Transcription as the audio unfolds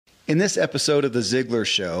In this episode of The Ziglar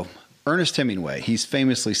Show, Ernest Hemingway, he's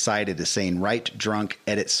famously cited as saying, "Write drunk,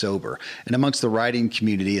 edit sober." And amongst the writing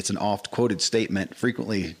community, it's an oft-quoted statement,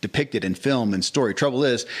 frequently depicted in film and story. Trouble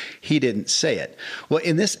is, he didn't say it. Well,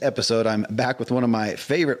 in this episode, I'm back with one of my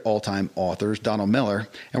favorite all-time authors, Donald Miller,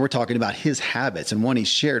 and we're talking about his habits. And one he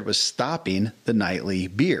shared was stopping the nightly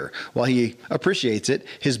beer. While he appreciates it,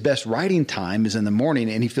 his best writing time is in the morning,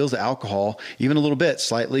 and he feels the alcohol, even a little bit,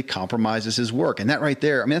 slightly compromises his work. And that right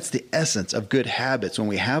there, I mean, that's the essence of good habits, when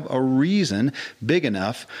we have a reason big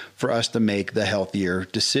enough for us to make the healthier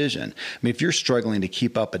decision. I mean, if you're struggling to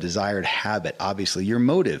keep up a desired habit, obviously your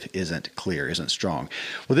motive isn't clear, isn't strong.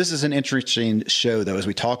 Well, this is an interesting show, though, as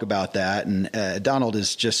we talk about that. And Donald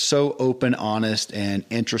is just so open, honest, and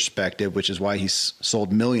introspective, which is why he's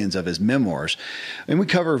sold millions of his memoirs. And we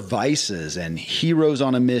cover vices and heroes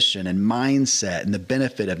on a mission and mindset and the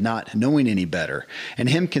benefit of not knowing any better, and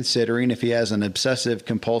him considering if he has an obsessive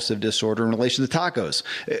compulsive disorder in relation to tacos.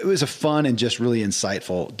 It was a fun and just really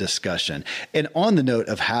insightful discussion. And on the note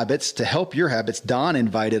of habits, to help your habits, Don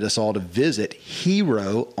invited us all to visit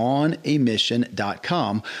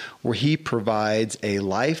HeroOnAMission.com, where he provides a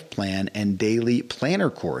life plan and daily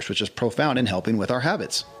planner course, which is profound in helping with our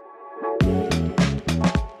habits.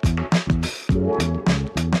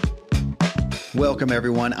 Welcome,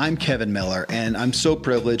 everyone. I'm Kevin Miller, and I'm so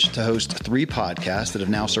privileged to host 3 podcasts that have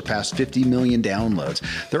now surpassed 50 million downloads.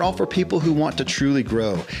 They're all for people who want to truly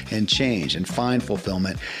grow and change and find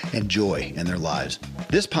fulfillment and joy in their lives.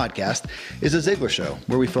 This podcast is a Ziglar Show,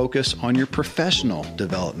 where we focus on your professional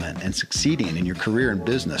development and succeeding in your career and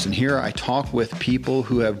business. And here I talk with people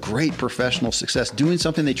who have great professional success doing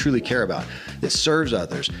something they truly care about that serves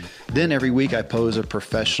others. Then every week I pose a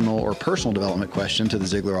professional or personal development question to the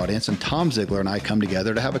Ziglar audience, and Tom Ziglar and I come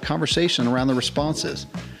together to have a conversation around the responses.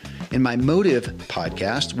 In my Motive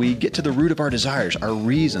podcast, we get to the root of our desires, our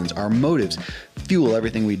reasons, our motives fuel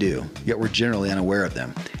everything we do, yet we're generally unaware of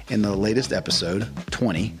them. In the latest episode,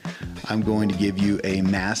 20, I'm going to give you a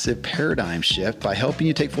massive paradigm shift by helping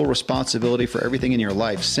you take full responsibility for everything in your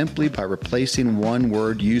life simply by replacing one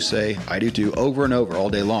word you say, "I do too," over and over all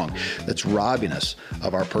day long. That's robbing us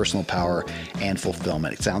of our personal power and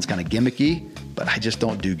fulfillment. It sounds kind of gimmicky, but I just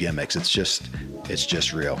don't do gimmicks. It's just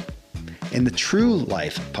real. In the True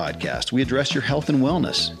Life podcast, we address your health and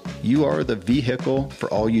wellness. You are the vehicle for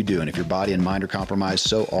all you do, and if your body and mind are compromised,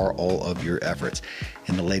 so are all of your efforts.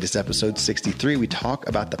 In the latest episode, 63, we talk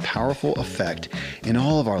about the powerful effect in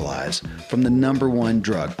all of our lives from the number one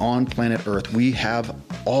drug on planet Earth we have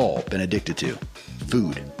all been addicted to: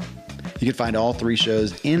 food. You can find all 3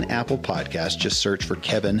 shows in Apple Podcasts. Just search for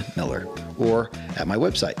Kevin Miller, or at my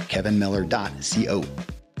website, kevinmiller.co.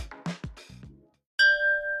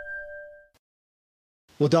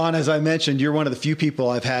 Well, Don, as I mentioned, you're one of the few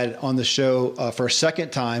people I've had on the show for a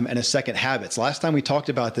second time and a second habits. Last time we talked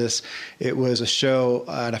about this, it was a show,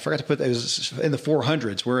 and I forgot to put it was in the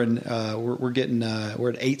 400s. We're at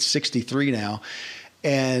 863 now,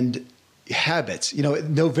 and habits. You know,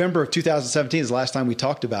 November of 2017 is the last time we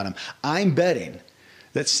talked about them. I'm betting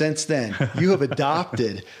that since then you have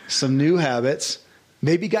adopted some new habits,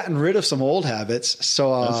 maybe gotten rid of some old habits.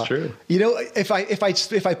 So that's true. You know, if I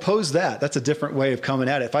pose that, that's a different way of coming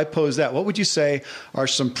at it. If I pose that, what would you say are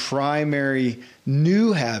some primary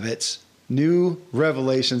new habits, new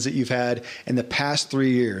revelations that you've had in the past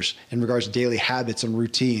 3 years in regards to daily habits and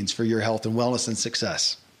routines for your health and wellness and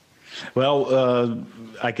success? Well,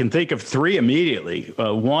 I can think of 3 immediately.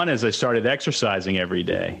 One is I started exercising every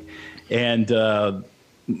day, and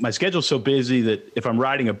my schedule's so busy that if I'm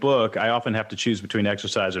writing a book, I often have to choose between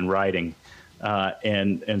exercise and writing.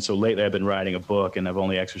 And so lately I've been writing a book, and I've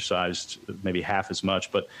only exercised maybe half as much.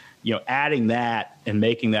 But, you know, adding that and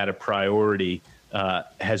making that a priority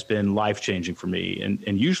has been life-changing for me.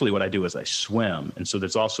 And usually what I do is I swim. And so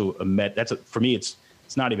there's also for me, it's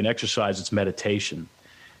not even exercise, it's meditation.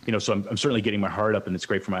 You know, so I'm certainly getting my heart up, and it's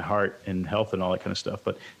great for my heart and health and all that kind of stuff.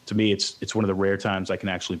 But to me, it's one of the rare times I can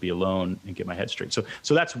actually be alone and get my head straight.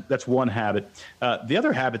 So that's one habit. The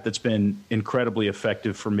other habit that's been incredibly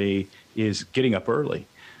effective for me is getting up early.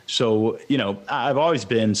 So, you know, I've always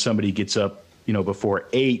been somebody who gets up, you know, before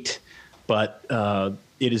 8, but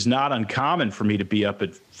it is not uncommon for me to be up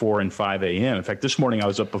at 4 and 5 a.m. In fact, this morning I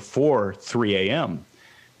was up before 3 a.m.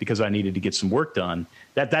 because I needed to get some work done.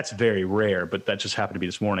 That's very rare, but that just happened to be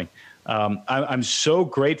this morning. I'm so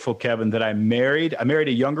grateful, Kevin, that I married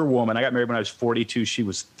a younger woman. I got married when I was 42. She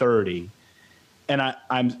was 30.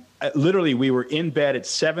 And literally, we were in bed at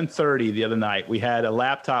 7:30 the other night. We had a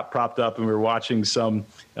laptop propped up, and we were watching some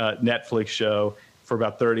Netflix show for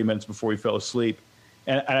about 30 minutes before we fell asleep.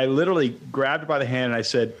 And I literally grabbed her by the hand, and I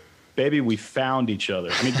said, baby, we found each other.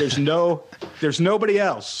 I mean, there's nobody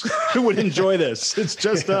else who would enjoy this. It's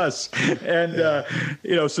just us. And,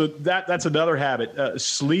 so that's another habit.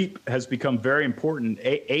 Sleep has become very important.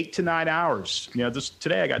 8 to 9 hours.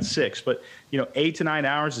 Today I got 6, but 8 to 9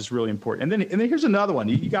 hours is really important. And then here's another one.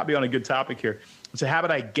 You got me on a good topic here. It's a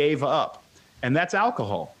habit I gave up, and that's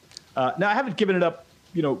alcohol. Now I haven't given it up,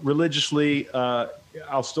 religiously.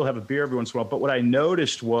 I'll still have a beer every once in a while. But what I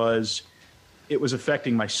noticed was it was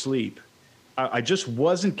affecting my sleep. I just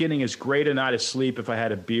wasn't getting as great a night of sleep if I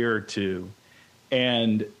had a beer or two.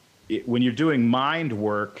 And when you're doing mind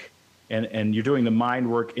work and you're doing the mind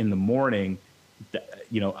work in the morning,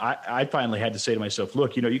 I finally had to say to myself,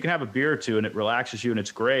 look, you can have a beer or two and it relaxes you and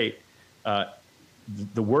it's great.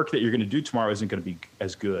 The work that you're going to do tomorrow isn't going to be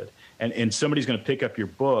as good. And somebody's going to pick up your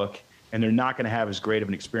book and they're not going to have as great of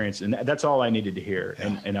an experience. And that's all I needed to hear.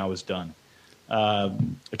 Yeah. And I was done.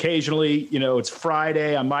 Occasionally, it's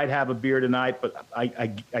Friday. I might have a beer tonight, but I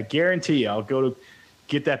guarantee you I'll go to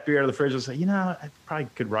get that beer out of the fridge and say, I probably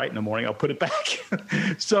could write in the morning. I'll put it back.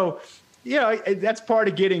 So, that's part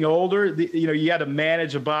of getting older. You got to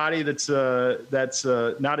manage a body that's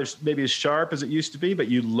not maybe as sharp as it used to be, but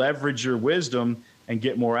you leverage your wisdom and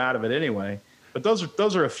get more out of it anyway. But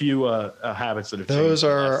those are a few habits that have changed. Those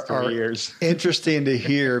are 3 years. Interesting to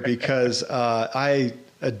hear because I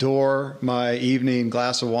adore my evening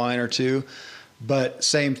glass of wine or two. But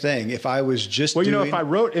same thing. If I was just if I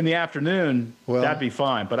wrote in the afternoon, that'd be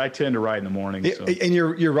fine. But I tend to write in the morning. So. And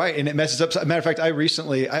you're right, and it messes up. As a matter of fact,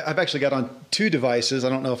 I've actually got on 2 devices. I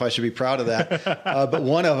don't know if I should be proud of that, but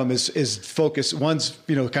one of them is focus. One's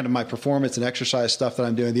kind of my performance and exercise stuff that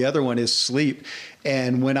I'm doing. The other one is sleep.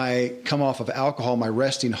 And when I come off of alcohol, my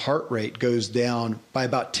resting heart rate goes down by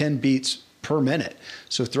about 10 beats per minute.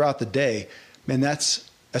 So throughout the day, man, that's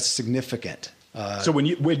significant. So when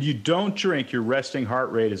you don't drink, your resting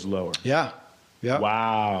heart rate is lower. Yeah. Yeah.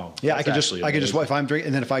 Wow. Yeah. I can just if I'm drinking,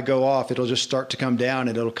 and then if I go off, it'll just start to come down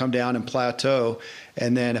and it'll come down and plateau.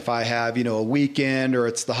 And then if I have, a weekend or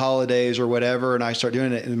it's the holidays or whatever, and I start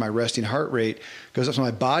doing it and my resting heart rate goes up. So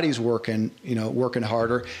my body's working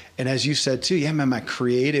harder. And as you said too, yeah, man, my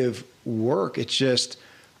creative work, it's just,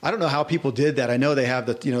 I don't know how people did that. I know they have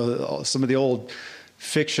some of the old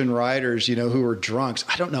fiction writers, who were drunks.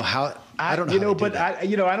 I don't know how. I don't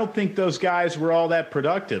know. I don't think those guys were all that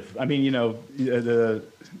productive. I mean,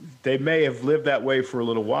 they may have lived that way for a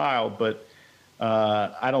little while, but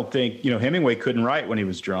I don't think Hemingway couldn't write when he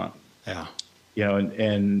was drunk. Yeah.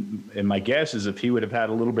 And my guess is if he would have had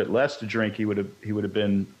a little bit less to drink, he would have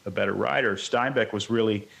been a better writer. Steinbeck was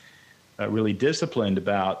really disciplined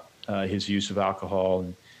about his use of alcohol.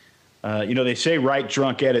 And, they say write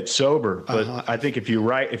drunk, edit sober, but I think if you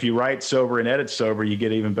write sober and edit sober, you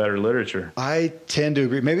get even better literature. I tend to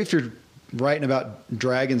agree. Maybe if you're writing about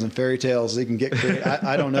dragons and fairy tales, they can get creative.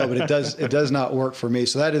 I don't know, but it does not work for me.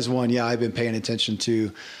 So that is one, I've been paying attention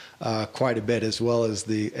to quite a bit, as well as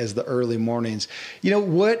the early mornings.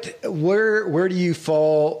 Where do you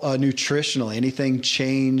fall nutritionally? Anything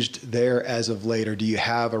changed there as of late, or do you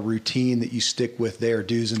have a routine that you stick with there,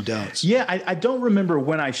 do's and don'ts? Yeah, I don't remember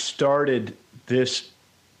when I started this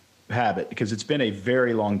habit because it's been a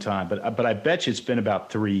very long time, but I bet you it's been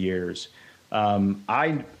about 3 years.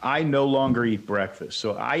 I no longer eat breakfast,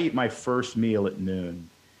 so I eat my first meal at noon,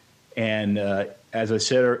 and as I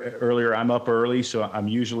said earlier, I'm up early, so I'm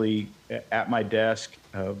usually at my desk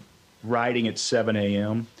writing at 7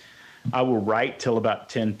 a.m. I will write till about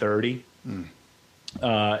 10:30,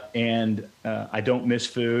 and I don't miss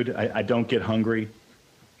food. I don't get hungry.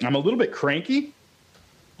 I'm a little bit cranky,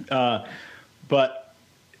 but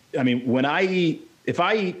I mean, if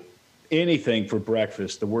I eat anything for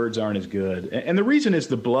breakfast, the words aren't as good. And the reason is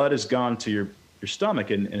the blood has gone to your stomach,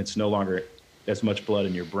 and it's no longer as much blood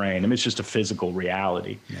in your brain. I mean, it's just a physical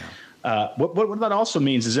reality. Yeah. What that also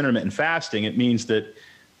means is intermittent fasting. It means that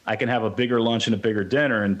I can have a bigger lunch and a bigger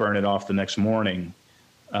dinner and burn it off the next morning.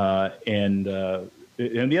 And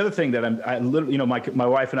the other thing that I literally, my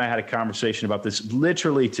wife and I had a conversation about this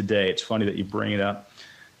literally today. It's funny that you bring it up,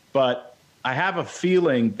 but I have a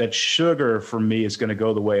feeling that sugar for me is going to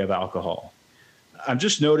go the way of alcohol. I'm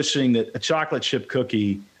just noticing that a chocolate chip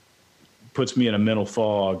cookie puts me in a mental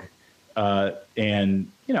fog.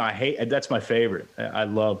 And that's my favorite. I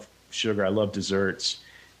love sugar. I love desserts.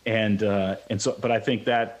 And so, but I think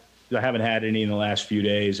that I haven't had any in the last few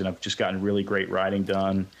days, and I've just gotten really great writing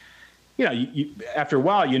done. After a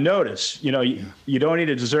while, you notice, you don't eat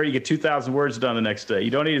a dessert, you get 2,000 words done the next day.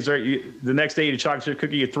 You don't eat a dessert, the next day you eat a chocolate chip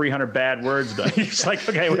cookie, you get 300 bad words done. It's like,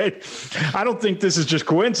 okay, wait, I don't think this is just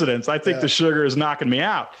coincidence. I think the sugar is knocking me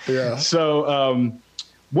out. Yeah. So,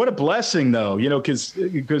 What a blessing, though,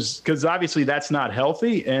 because obviously that's not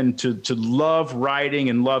healthy. And to love writing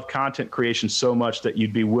and love content creation so much that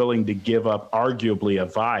you'd be willing to give up arguably a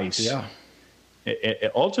vice,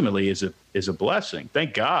 it ultimately is a blessing.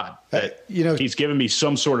 Thank God that He's given me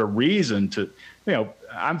some sort of reason to.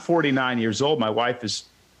 I'm 49 years old. My wife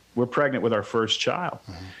we're pregnant with our first child,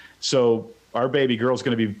 so our baby girl's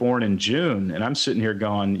going to be born in June, and I'm sitting here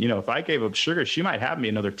going, if I gave up sugar, she might have me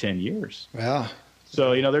another 10 years. Yeah.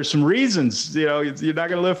 So, there's some reasons, you're not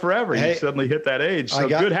going to live forever. You suddenly hit that age. So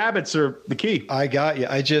good habits are the key. I got you.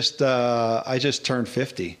 I just turned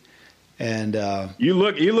 50, and you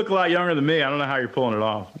look a lot younger than me. I don't know how you're pulling it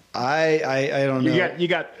off. I don't know. You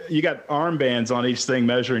got armbands on each thing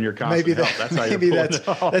measuring your constant health. That's how you're pulling it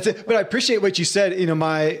off. That's it. But I appreciate what you said.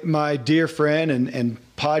 My dear friend and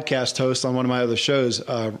podcast host on one of my other shows,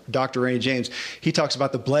 Dr. Randy James, he talks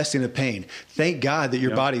about the blessing of pain. Thank God that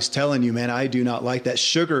your body's telling you, man, I do not like that.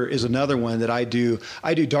 Sugar is another one that I do.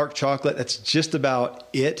 I do dark chocolate. That's just about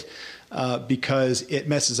it, because it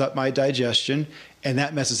messes up my digestion and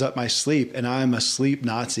that messes up my sleep. And I'm a sleep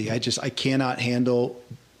Nazi. I cannot handle.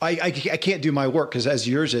 I can't do my work because, as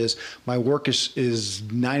yours is, my work is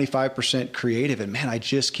 95% creative, and man, I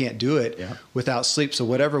just can't do it without sleep. So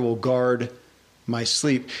whatever will guard my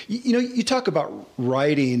sleep. You talk about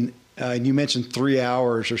writing, and you mentioned 3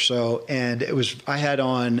 hours or so, and I had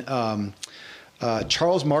on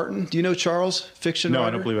Charles Martin. Do you know Charles, fiction writer? No,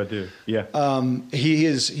 I don't believe I do. Yeah. He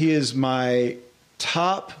is my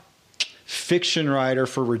top fiction writer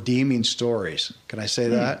for redeeming stories. Can I say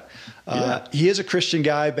that? Yeah. He is a Christian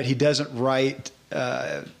guy, but he doesn't write.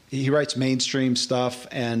 He writes mainstream stuff,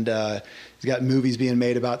 and he's got movies being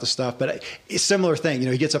made about the stuff. But it's a similar thing.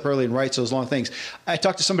 He gets up early and writes those long things. I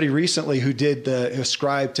talked to somebody recently who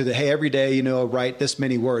ascribed to hey, every day, write this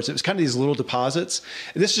many words. It was kind of these little deposits.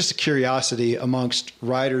 And this is just a curiosity amongst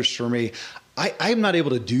writers for me. I'm not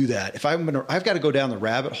able to do that. If I've got to go down the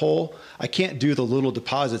rabbit hole. I can't do the little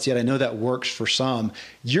deposits yet. I know that works for some.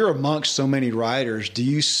 You're amongst so many writers. Do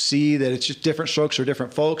you see that it's just different strokes for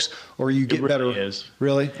different folks, or you get better? It really is.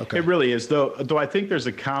 Really? Okay. It really is. Though I think there's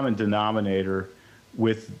a common denominator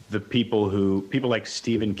with the people like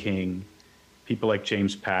Stephen King, people like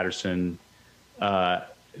James Patterson.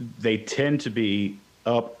 They tend to be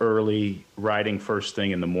up early, writing first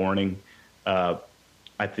thing in the morning.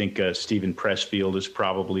 I think Stephen Pressfield is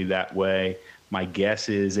probably that way. My guess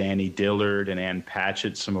is Annie Dillard and Ann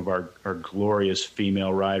Patchett, some of our glorious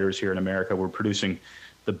female writers here in America. We're producing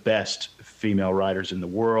the best female writers in the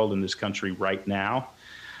world in this country right now.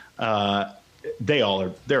 They're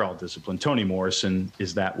all disciplined. Toni Morrison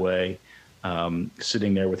is that way,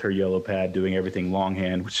 sitting there with her yellow pad doing everything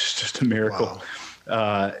longhand, which is just a miracle.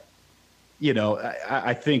 Wow.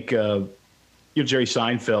 I think Jerry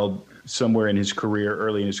Seinfeld, somewhere in his career,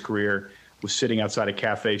 early in his career, was sitting outside a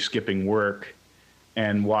cafe skipping work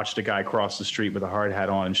and watched a guy cross the street with a hard hat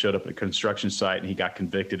on and showed up at a construction site, and he got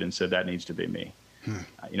convicted and said, that needs to be me.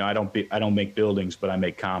 I don't make buildings, but I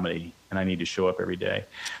make comedy, and I need to show up every day.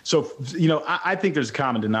 So, I think there's a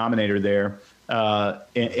common denominator there.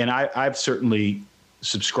 And I've certainly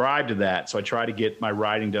subscribed to that. So I try to get my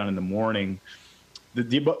writing done in the morning.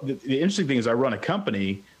 The interesting thing is I run a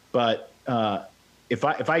company, but if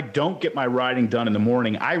I don't get my writing done in the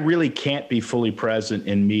morning, I really can't be fully present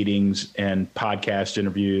in meetings and podcast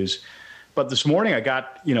interviews. But this morning I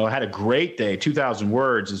had a great day. 2,000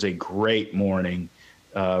 words is a great morning,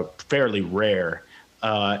 fairly rare.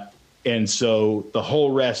 And so the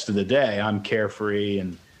whole rest of the day I'm carefree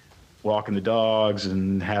and walking the dogs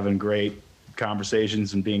and having great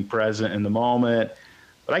conversations and being present in the moment.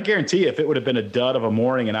 But I guarantee you, if it would have been a dud of a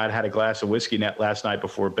morning and I'd had a glass of whiskey last night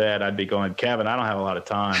before bed, I'd be going, Kevin, I don't have a lot of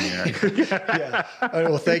time here. Yeah.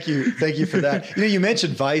 Well, thank you for that. You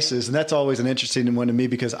mentioned vices, and that's always an interesting one to me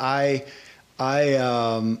because I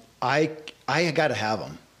got to have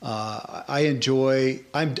them.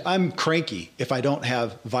 I'm cranky if I don't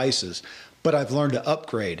have vices, but I've learned to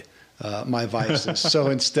upgrade my vices. So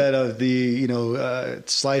instead of the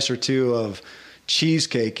slice or two of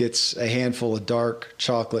cheesecake, it's a handful of dark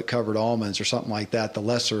chocolate covered almonds or something like that, the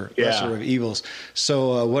lesser of evils.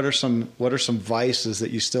 So what are some vices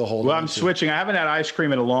that you still hold on to? Well, I'm switching. I haven't had ice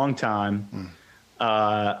cream in a long time.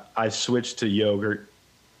 I switched to yogurt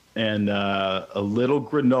and a little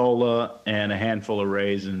granola and a handful of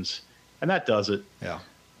raisins, and that does it.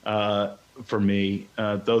 For me,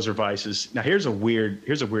 those are vices. Now here's a weird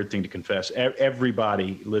thing to confess.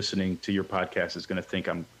 Everybody listening to your podcast is going to think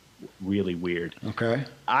I'm really weird. Okay.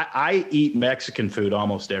 I eat Mexican food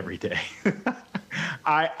almost every day.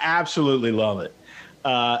 I absolutely love it.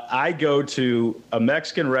 I go to a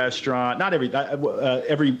Mexican restaurant, not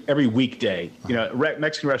every weekday,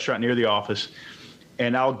 Mexican restaurant near the office,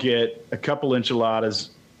 and I'll get a couple enchiladas,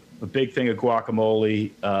 a big thing of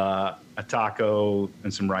guacamole, a taco,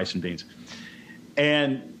 and some rice and beans.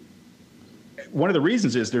 And one of the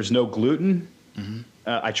reasons is there's no gluten. Mm-hmm.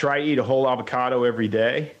 I try to eat a whole avocado every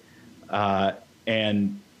day,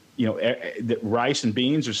 and the rice and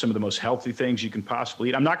beans are some of the most healthy things you can possibly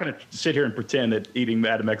eat. I'm not going to sit here and pretend that eating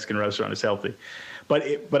at a Mexican restaurant is healthy,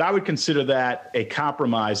 but I would consider that a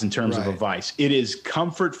compromise in terms of a vice. It is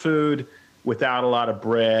comfort food without a lot of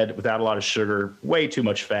bread, without a lot of sugar, way too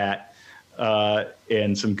much fat,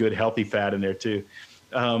 and some good healthy fat in there too.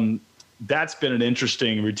 That's been an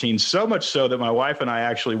interesting routine, so much so that my wife and I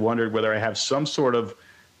actually wondered whether I have some sort of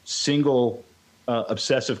single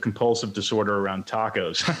obsessive compulsive disorder around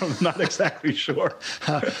tacos. I'm not exactly sure.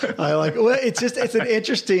 It's an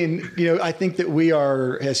interesting, I think that we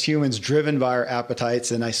are as humans driven by our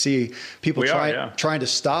appetites, and I see people trying to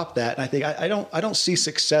stop that. And I think I don't see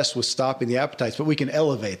success with stopping the appetites, but we can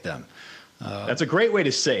elevate them. That's a great way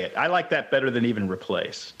to say it. I like that better than even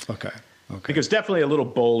replace. Okay. Because definitely a little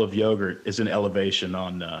bowl of yogurt is an elevation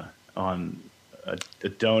on a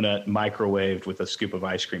donut microwaved with a scoop of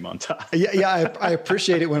ice cream on top. I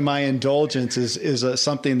appreciate it when my indulgence is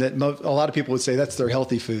something that a lot of people would say that's their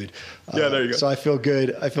healthy food. There you go. So I feel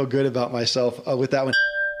good. I feel good about myself with that one.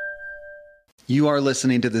 You are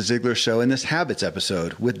listening to The Ziglar Show in this Habits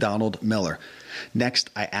episode with Donald Miller. Next,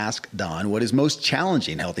 I ask Don what his most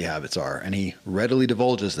challenging healthy habits are, and he readily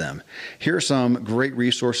divulges them. Here are some great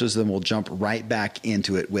resources, then we'll jump right back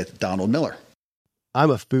into it with Donald Miller. I'm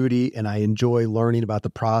a foodie, and I enjoy learning about the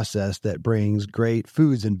process that brings great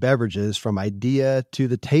foods and beverages from idea to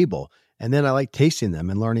the table. And then I like tasting them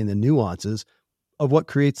and learning the nuances of what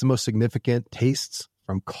creates the most significant tastes,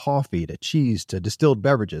 from coffee to cheese to distilled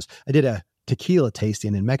beverages. I did a tequila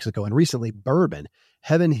tasting in Mexico, and recently bourbon.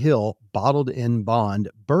 Heaven Hill Bottled in Bond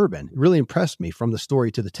bourbon really impressed me from the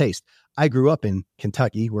story to the taste. I grew up in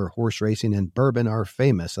Kentucky, where horse racing and bourbon are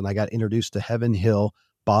famous, and I got introduced to Heaven Hill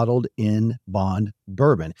Bottled in Bond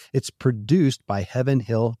bourbon. It's produced by Heaven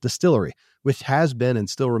Hill Distillery, which has been and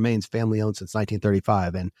still remains family-owned since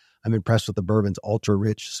 1935. And I'm impressed with the bourbon's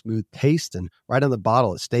ultra-rich, smooth taste. And right on the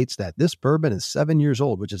bottle, it states that this bourbon is 7 years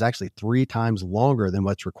old, which is actually 3 times longer than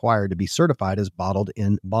what's required to be certified as Bottled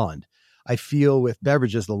in Bond. I feel with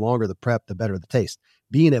beverages, the longer the prep, the better the taste.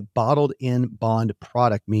 Being a Bottled in Bond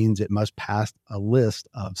product means it must pass a list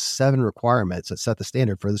of 7 requirements that set the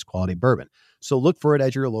standard for this quality bourbon. So look for it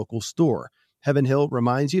at your local store. Heaven Hill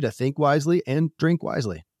reminds you to think wisely and drink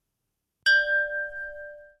wisely.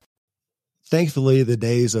 Thankfully, the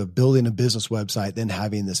days of building a business website, then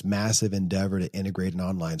having this massive endeavor to integrate an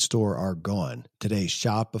online store are gone. Today,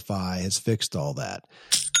 Shopify has fixed all that.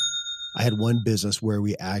 I had one business where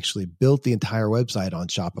we actually built the entire website on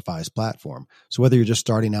Shopify's platform. So whether you're just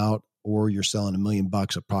starting out or you're selling $1 million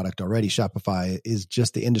of product already, Shopify is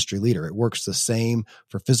just the industry leader. It works the same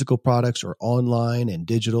for physical products or online and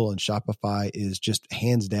digital, and Shopify is just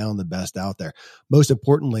hands down the best out there. Most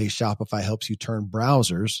importantly, Shopify helps you turn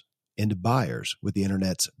browsers into buyers with the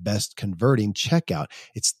internet's best converting checkout.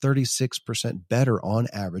 It's 36% better on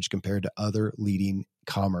average compared to other leading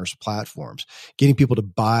commerce platforms. Getting people to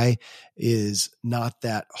buy is not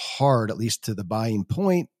that hard, at least to the buying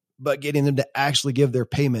point, but getting them to actually give their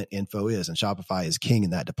payment info is, and Shopify is king in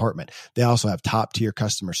that department. They also have top tier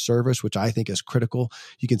customer service, which I think is critical.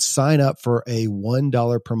 You can sign up for a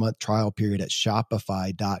 $1 per month trial period at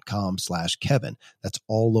shopify.com/Kevin. That's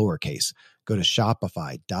all lowercase. Go to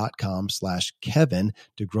shopify.com/Kevin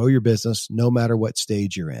to grow your business no matter what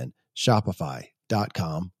stage you're in.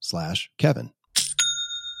 Shopify.com/Kevin.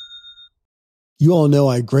 You all know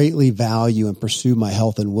I greatly value and pursue my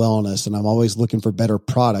health and wellness, and I'm always looking for better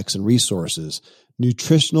products and resources.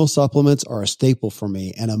 Nutritional supplements are a staple for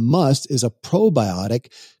me, and a must is a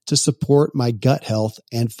probiotic to support my gut health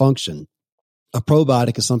and function. A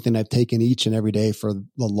probiotic is something I've taken each and every day for the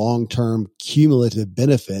long-term cumulative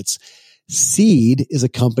benefits. Seed is a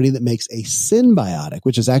company that makes a synbiotic,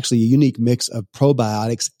 which is actually a unique mix of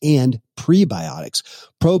probiotics and prebiotics.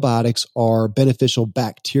 Probiotics are beneficial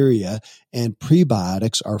bacteria and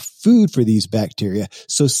prebiotics are food for these bacteria.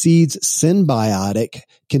 So Seed's synbiotic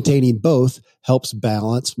containing both helps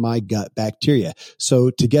balance my gut bacteria.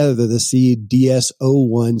 So together, the Seed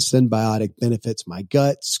DS-01 synbiotic benefits my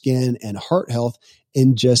gut, skin, and heart health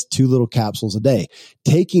in just 2 little capsules a day.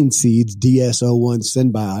 Taking Seed's DS-01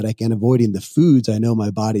 Synbiotic and avoiding the foods I know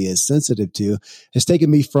my body is sensitive to has taken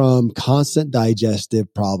me from constant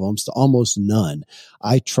digestive problems to almost none.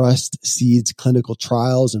 I trust Seed's clinical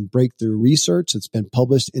trials and breakthrough research that's been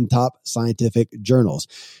published in top scientific journals.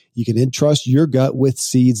 You can entrust your gut with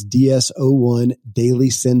Seed's DS-01 Daily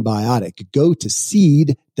Synbiotic. Go to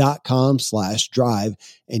seed.com/drive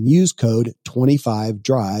and use code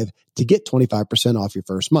 25drive to get 25% off your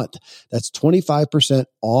first month. That's 25%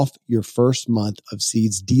 off your first month of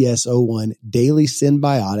Seed's DS-01 Daily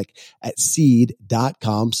Synbiotic at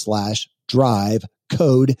seed.com/drive,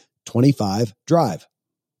 code 25drive.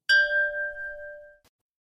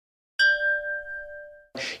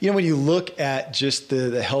 When you look at just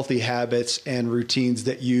the healthy habits and routines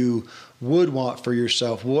that you would want for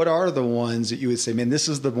yourself, what are the ones that you would say, man, this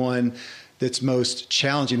is the one that's most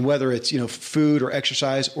challenging, whether it's, food or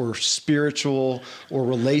exercise or spiritual or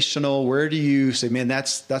relational? Where do you say, man,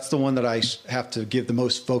 that's the one that I have to give the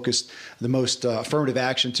most focus, the most affirmative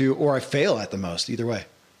action to, or I fail at the most, either way?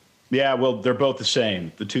 Yeah, well, they're both the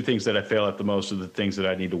same. The two things that I fail at the most are the things that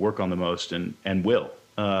I need to work on the most and will.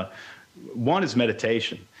 One is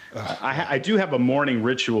meditation. I do have a morning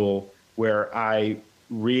ritual where I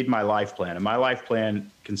read my life plan. And my life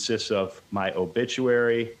plan consists of my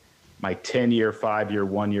obituary, my 10-year, 5-year,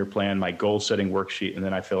 1-year plan, my goal-setting worksheet, and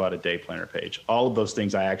then I fill out a day planner page. All of those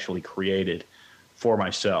things I actually created for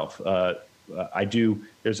myself.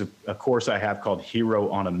 There's a course I have called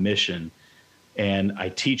Hero on a Mission, and I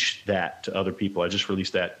teach that to other people. I just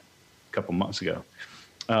released that a couple months ago.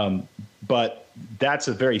 But that's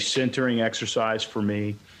a very centering exercise for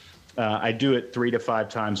me. I do it 3 to 5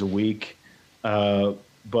 times a week,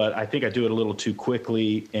 but I think I do it a little too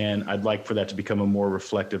quickly, and I'd like for that to become a more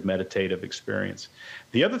reflective, meditative experience.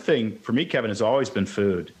 The other thing for me, Kevin, has always been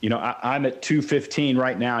food. I'm at 215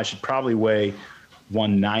 right now. I should probably weigh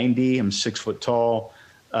 190. I'm 6 foot tall.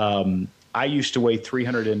 I used to weigh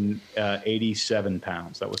 387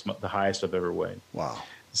 pounds. That was the highest I've ever weighed. Wow.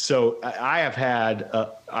 So I have had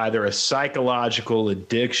either a psychological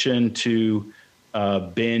addiction to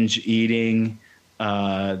binge eating.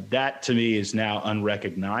 That to me is now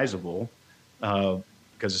unrecognizable because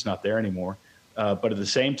it's not there anymore. But at the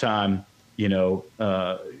same time,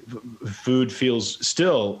 food feels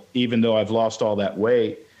still, even though I've lost all that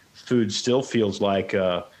weight, food still feels like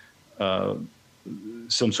some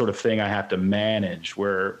sort of thing I have to manage,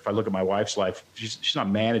 where if I look at my wife's life, she's not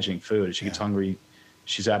managing food. As she gets hungry,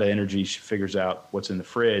 she's out of energy. She figures out what's in the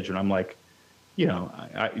fridge. And I'm like,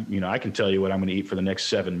 I can tell you what I'm going to eat for the next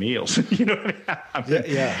 7 meals. You know what I mean?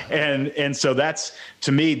 Yeah. And so that's,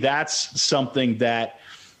 to me, that's something that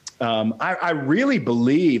I really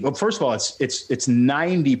believe. Well, first of all, it's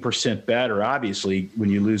 90% better, obviously, when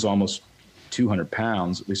you lose almost 200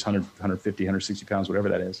 pounds, at least 100, 150, 160 pounds, whatever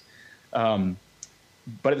that is.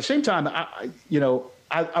 But at the same time,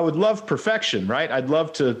 I would love perfection, right? I'd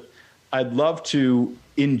love to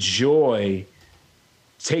enjoy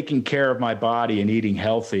taking care of my body and eating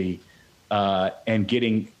healthy and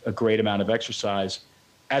getting a great amount of exercise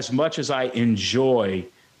as much as I enjoy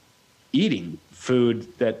eating food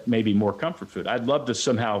that may be more comfort food. I'd love to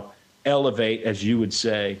somehow elevate, as you would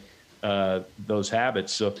say, those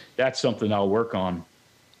habits. So that's something I'll work on.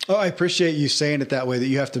 Oh, I appreciate you saying it that way, that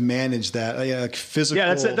you have to manage that like physical.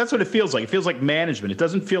 Yeah, that's what it feels like. It feels like management. It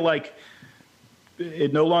doesn't feel like,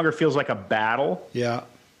 it no longer feels like a battle. Yeah.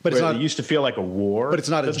 But it's not, it used to feel like a war. But it's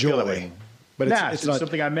not a joy. But it's not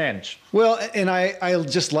something I manage. Well, and I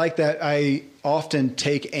just like that. I often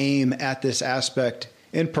take aim at this aspect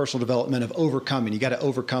in personal development of overcoming. You got to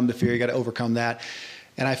overcome the fear. You got to overcome that.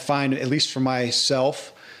 And I find, at least for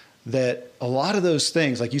myself, that a lot of those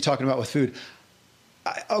things, like you talking about with food,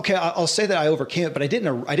 I'll say that I overcame it, but I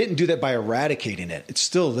didn't do that by eradicating it. It's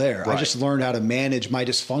still there. Right. I just learned how to manage my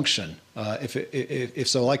dysfunction. If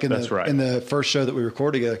so, like in the first show that we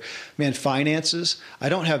recorded together, man, finances, I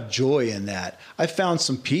don't have joy in that. I found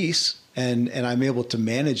some peace and I'm able to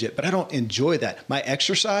manage it, but I don't enjoy that. My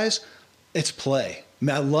exercise, it's play. I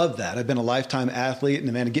mean, I love that. I've been a lifetime athlete,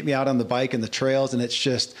 and man, get me out on the bike and the trails, and it's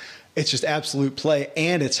just absolute play,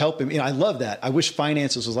 and it's helping me. I love that. I wish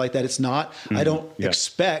finances was like that. It's not. Mm-hmm. I don't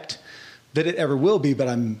expect that it ever will be, but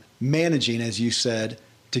I'm managing, as you said,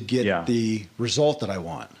 to get the result that I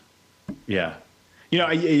want. Yeah.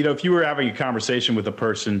 If you were having a conversation with a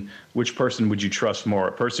person, which person would you trust more?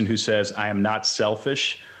 A person who says, I am not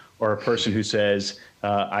selfish, or a person who says,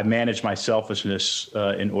 I manage my selfishness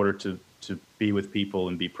in order to be with people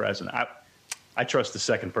and be present? I trust the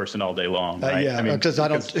second person all day long. Right? Yeah, because I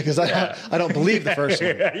don't believe the first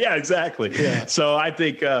one. Yeah, exactly. Yeah. So I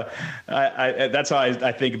think that's how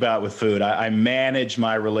I think about it with food. I manage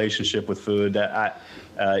my relationship with food. I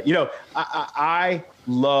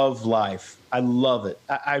love life. I love it.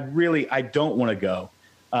 I don't want to go.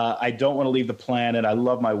 I don't want to leave the planet. I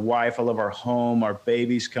love my wife. I love our home. Our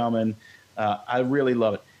baby's coming. I really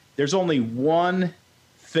love it. There's only one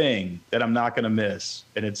thing that I'm not going to miss,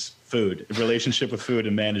 and it's food, relationship with food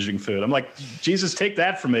and managing food. I'm like, Jesus, take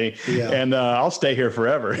that from me, and I'll stay here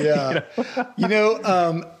forever. Yeah.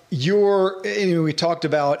 We talked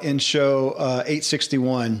about in show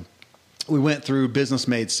 861, we went through Business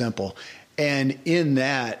Made Simple. And in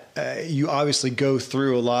that, you obviously go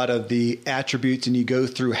through a lot of the attributes and you go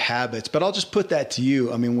through habits. But I'll just put that to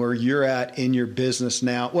you. I mean, where you're at in your business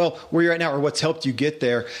now, where you're at now or what's helped you get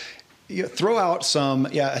there, you throw out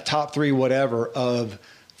a top three, whatever,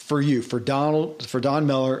 for Don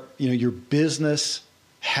Miller, your business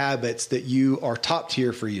habits that you are top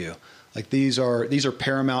tier for you. Like these are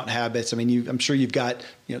paramount habits. I mean, I'm sure you've got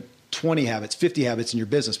 20 habits, 50 habits in your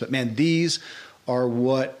business, but man, these are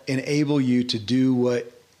what enable you to do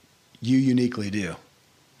what you uniquely do.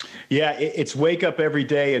 Yeah, it's wake up every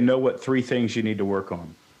day and know what three things you need to work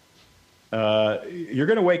on. You're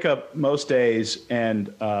going to wake up most days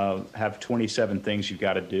and have 27 things you've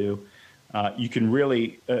got to do. You can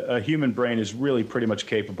really, a human brain is really pretty much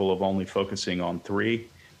capable of only focusing on three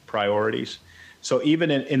priorities. So even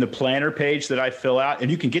in the planner page that I fill out, and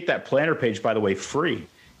you can get that planner page, by the way, free.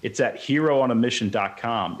 It's at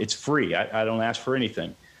heroonamission.com. It's free. I don't ask for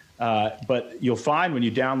anything. But you'll find when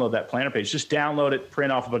you download that planner page, just download it,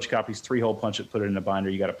 print off a bunch of copies, 3-hole punch it, put it in a binder.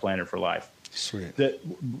 You got a planner for life. Sweet.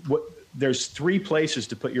 There's 3 places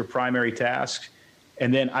to put your primary tasks.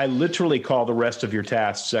 And then I literally call the rest of your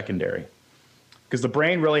tasks secondary. Because the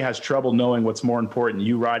brain really has trouble knowing what's more important,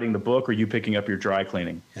 you writing the book or you picking up your dry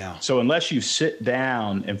cleaning. Yeah. So unless you sit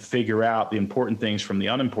down and figure out the important things from the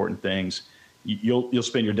unimportant things, you'll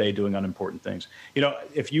spend your day doing unimportant things.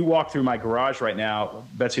 If you walk through my garage right now,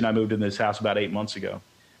 Betsy and I moved in this house about 8 months ago.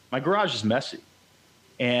 My garage is messy.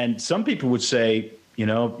 And some people would say, you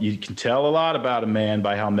can tell a lot about a man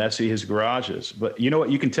by how messy his garage is. But you know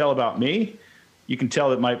what you can tell about me? You can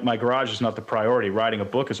tell that my garage is not the priority. Writing a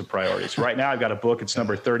book is a priority. So right now I've got a book. It's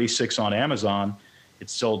number 36 on Amazon.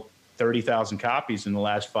 It's sold 30,000 copies in the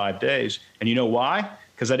last 5 days. And you know why?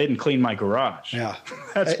 Because I didn't clean my garage. Yeah,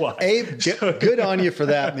 that's why. Abe, good on you for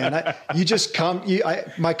that, man.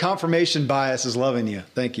 My confirmation bias is loving you.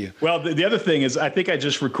 Thank you. Well, the other thing is, I think I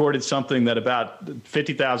just recorded something that about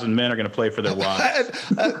 50,000 men are going to play for their wives.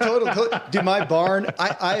 Totally. Dude, my barn,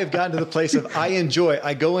 I have gotten to the place of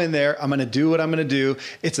I go in there, I'm going to do what I'm going to do.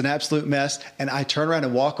 It's an absolute mess. And I turn around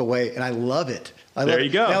and walk away, and I love it. There you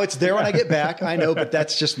go. Now it's there when I get back. I know, but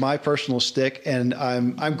that's just my personal stick, and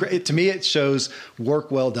I'm great. To me, it shows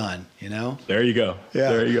work well done. There you go.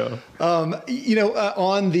 Yeah. There you go. I'm going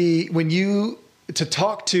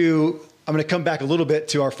to come back a little bit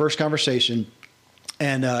to our first conversation,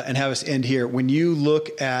 and have us end here. When you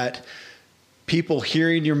look at people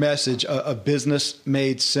hearing your message, a business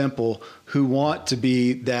made simple, who want to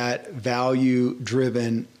be that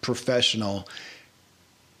value-driven professional.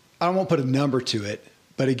 I won't put a number to it,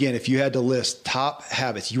 but again, if you had to list top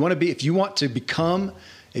habits, if you want to become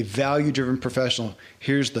a value-driven professional,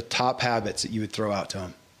 here's the top habits that you would throw out to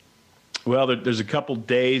them. Well, there's a couple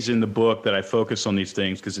days in the book that I focus on these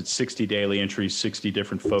things because it's 60 daily entries, 60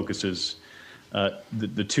 different focuses.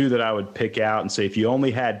 The two that I would pick out and say, if you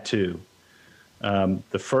only had two,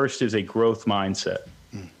 the first is a growth mindset.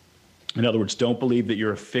 In other words, don't believe that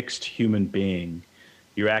you're a fixed human being.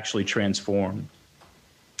 You're actually transformed.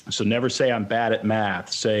 So never say I'm bad at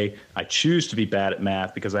math. Say I choose to be bad at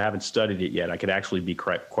math because I haven't studied it yet. I could actually be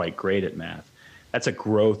quite great at math. That's a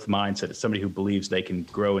growth mindset. It's somebody who believes they can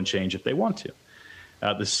grow and change if they want to.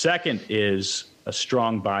 The second is a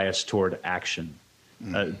strong bias toward action.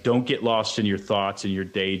 Don't get lost in your thoughts and your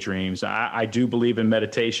daydreams. I do believe in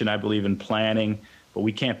meditation. I believe in planning, but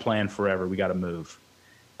we can't plan forever. We got to move.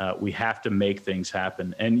 We have to make things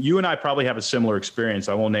happen. And you and I probably have a similar experience.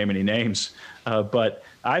 I won't name any names, but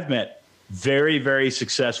I've met very, very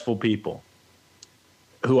successful people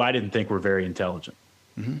who I didn't think were very intelligent.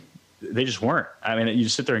 Mm-hmm. They just weren't. I mean, you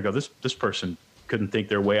just sit there and go, this person couldn't think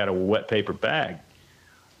their way out of a wet paper bag.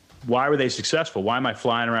 Why were they successful? Why am I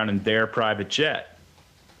flying around in their private jet?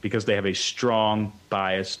 Because they have a strong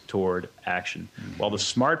bias toward action. Mm-hmm. While the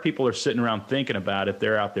smart people are sitting around thinking about it,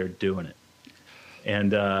 they're out there doing it.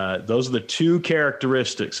 And those are the two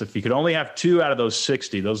characteristics. If you could only have 2 out of those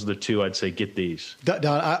 60, those are the 2 I'd say get these. Don,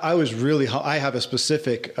 I was really, I have a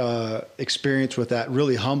specific experience with that,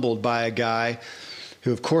 really humbled by a guy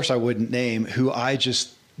who, of course, I wouldn't name, who I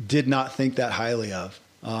just did not think that highly of.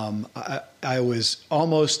 I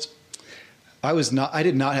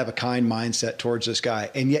did not have a kind mindset towards this guy.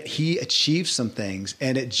 And yet he achieved some things.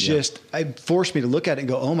 And it just, it forced me to look at it and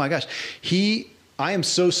go, oh my gosh, I am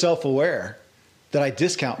so self-aware that I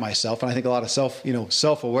discount myself. And I think a lot of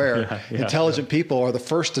self-aware, intelligent people are the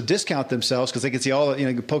first to discount themselves because they can see all the,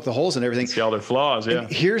 you can poke the holes and everything. See all their flaws. Yeah.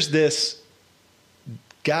 And here's this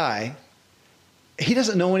guy. He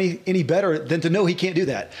doesn't know any better than to know he can't do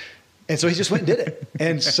that. And so he just went and did it.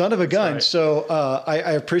 And son of a gun. Right. So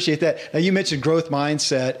I appreciate that. Now, you mentioned growth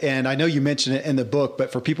mindset, and I know you mentioned it in the book,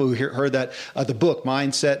 but for people who heard that, the book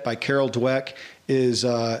Mindset by Carol Dweck is,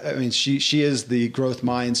 she is the growth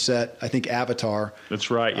mindset, I think, avatar.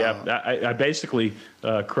 That's right. Yeah. I basically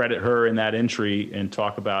credit her in that entry and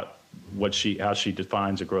talk about how she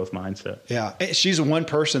defines a growth mindset. Yeah. She's one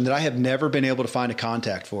person that I have never been able to find a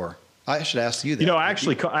contact for. I should ask you that. I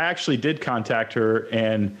actually did contact her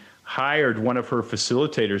and hired one of her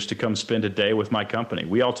facilitators to come spend a day with my company.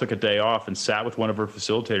 We all took a day off and sat with one of her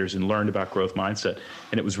facilitators and learned about growth mindset.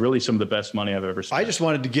 And it was really some of the best money I've ever spent. I just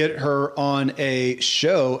wanted to get her on a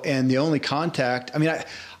show, and the only contact,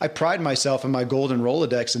 I pride myself in my golden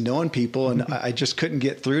Rolodex and knowing people, and I just couldn't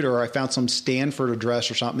get through to her. I found some Stanford address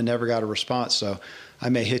or something and never got a response. So I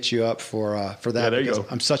may hit you up for that. Yeah, there you go.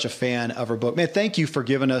 I'm such a fan of her book. Man, thank you for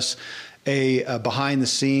giving us a behind the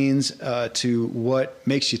scenes to what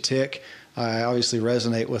makes you tick. I obviously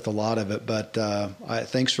resonate with a lot of it, but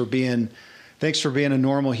thanks for being a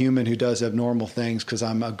normal human who does abnormal things, because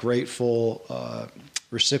I'm a grateful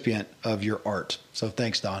recipient of your art. So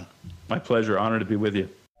thanks, Don. My pleasure. Honored to be with you.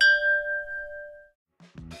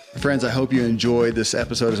 Friends, I hope you enjoyed this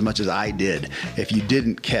episode as much as I did. If you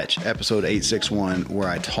didn't catch episode 861, where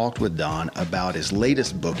I talked with Don about his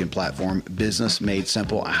latest book and platform, Business Made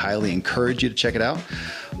Simple, I highly encourage you to check it out.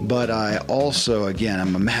 But I also,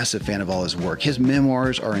 I'm a massive fan of all his work. His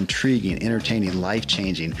memoirs are intriguing, entertaining,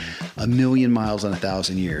 life-changing. A Million Miles in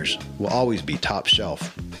 1,000 Years will always be top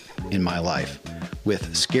shelf in my life,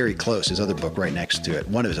 with Scary Close, his other book, right next to it,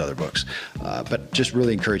 one of his other books. But just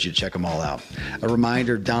really encourage you to check them all out. A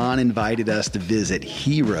reminder, Don invited us to visit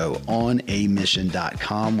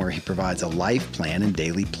HeroOnAMission.com, where he provides a life plan and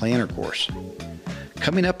daily planner course.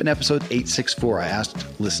 Coming up in episode 864, I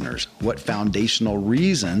asked listeners, what foundational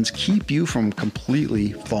reasons keep you from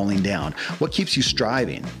completely falling down? What keeps you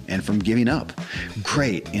striving and from giving up?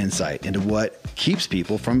 Great insight into what keeps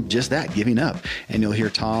people from just that, giving up. And you'll hear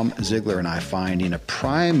Tom Ziegler and I finding a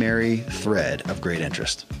primary thread of great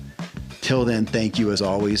interest. Till then, thank you as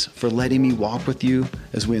always for letting me walk with you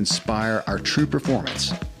as we inspire our true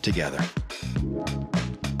performance together.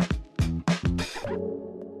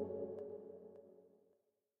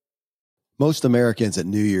 Most Americans at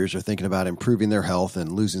New Year's are thinking about improving their health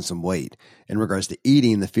and losing some weight. In regards to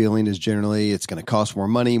eating, the feeling is generally it's going to cost more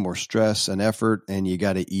money, more stress and effort, and you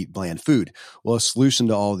got to eat bland food. Well, a solution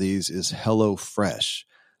to all these is HelloFresh.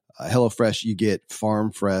 HelloFresh, you get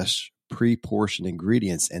farm fresh, pre-portioned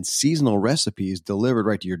ingredients and seasonal recipes delivered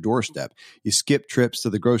right to your doorstep. You skip trips to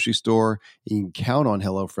the grocery store. You can count on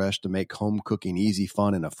HelloFresh to make home cooking easy,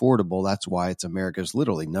 fun, and affordable. That's why it's America's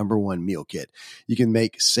literally #1 meal kit. You can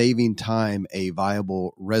make saving time a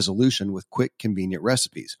viable resolution with quick, convenient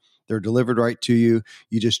recipes. They're delivered right to you.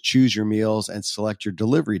 You just choose your meals and select your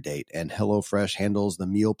delivery date, and HelloFresh handles the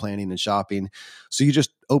meal planning and shopping. So you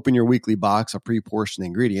just open your weekly box of pre-portioned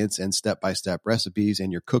ingredients and step-by-step recipes,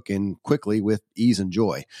 and you're cooking quickly with ease and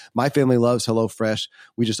joy. My family loves HelloFresh.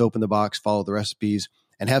 We just open the box, follow the recipes,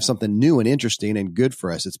 and have something new and interesting and good for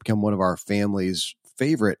us. It's become one of our family's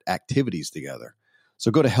favorite activities together. So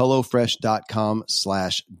go to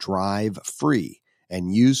HelloFresh.com/drive-free.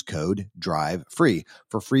 and use code DRIVEFREE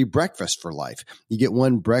for free breakfast for life. You get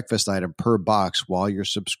one breakfast item per box while your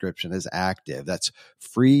subscription is active. That's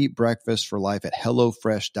free breakfast for life at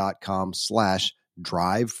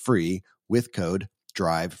HelloFresh.com/DRIVEFREE with code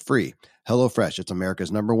DRIVEFREE. HelloFresh, it's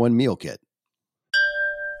America's #1 meal kit.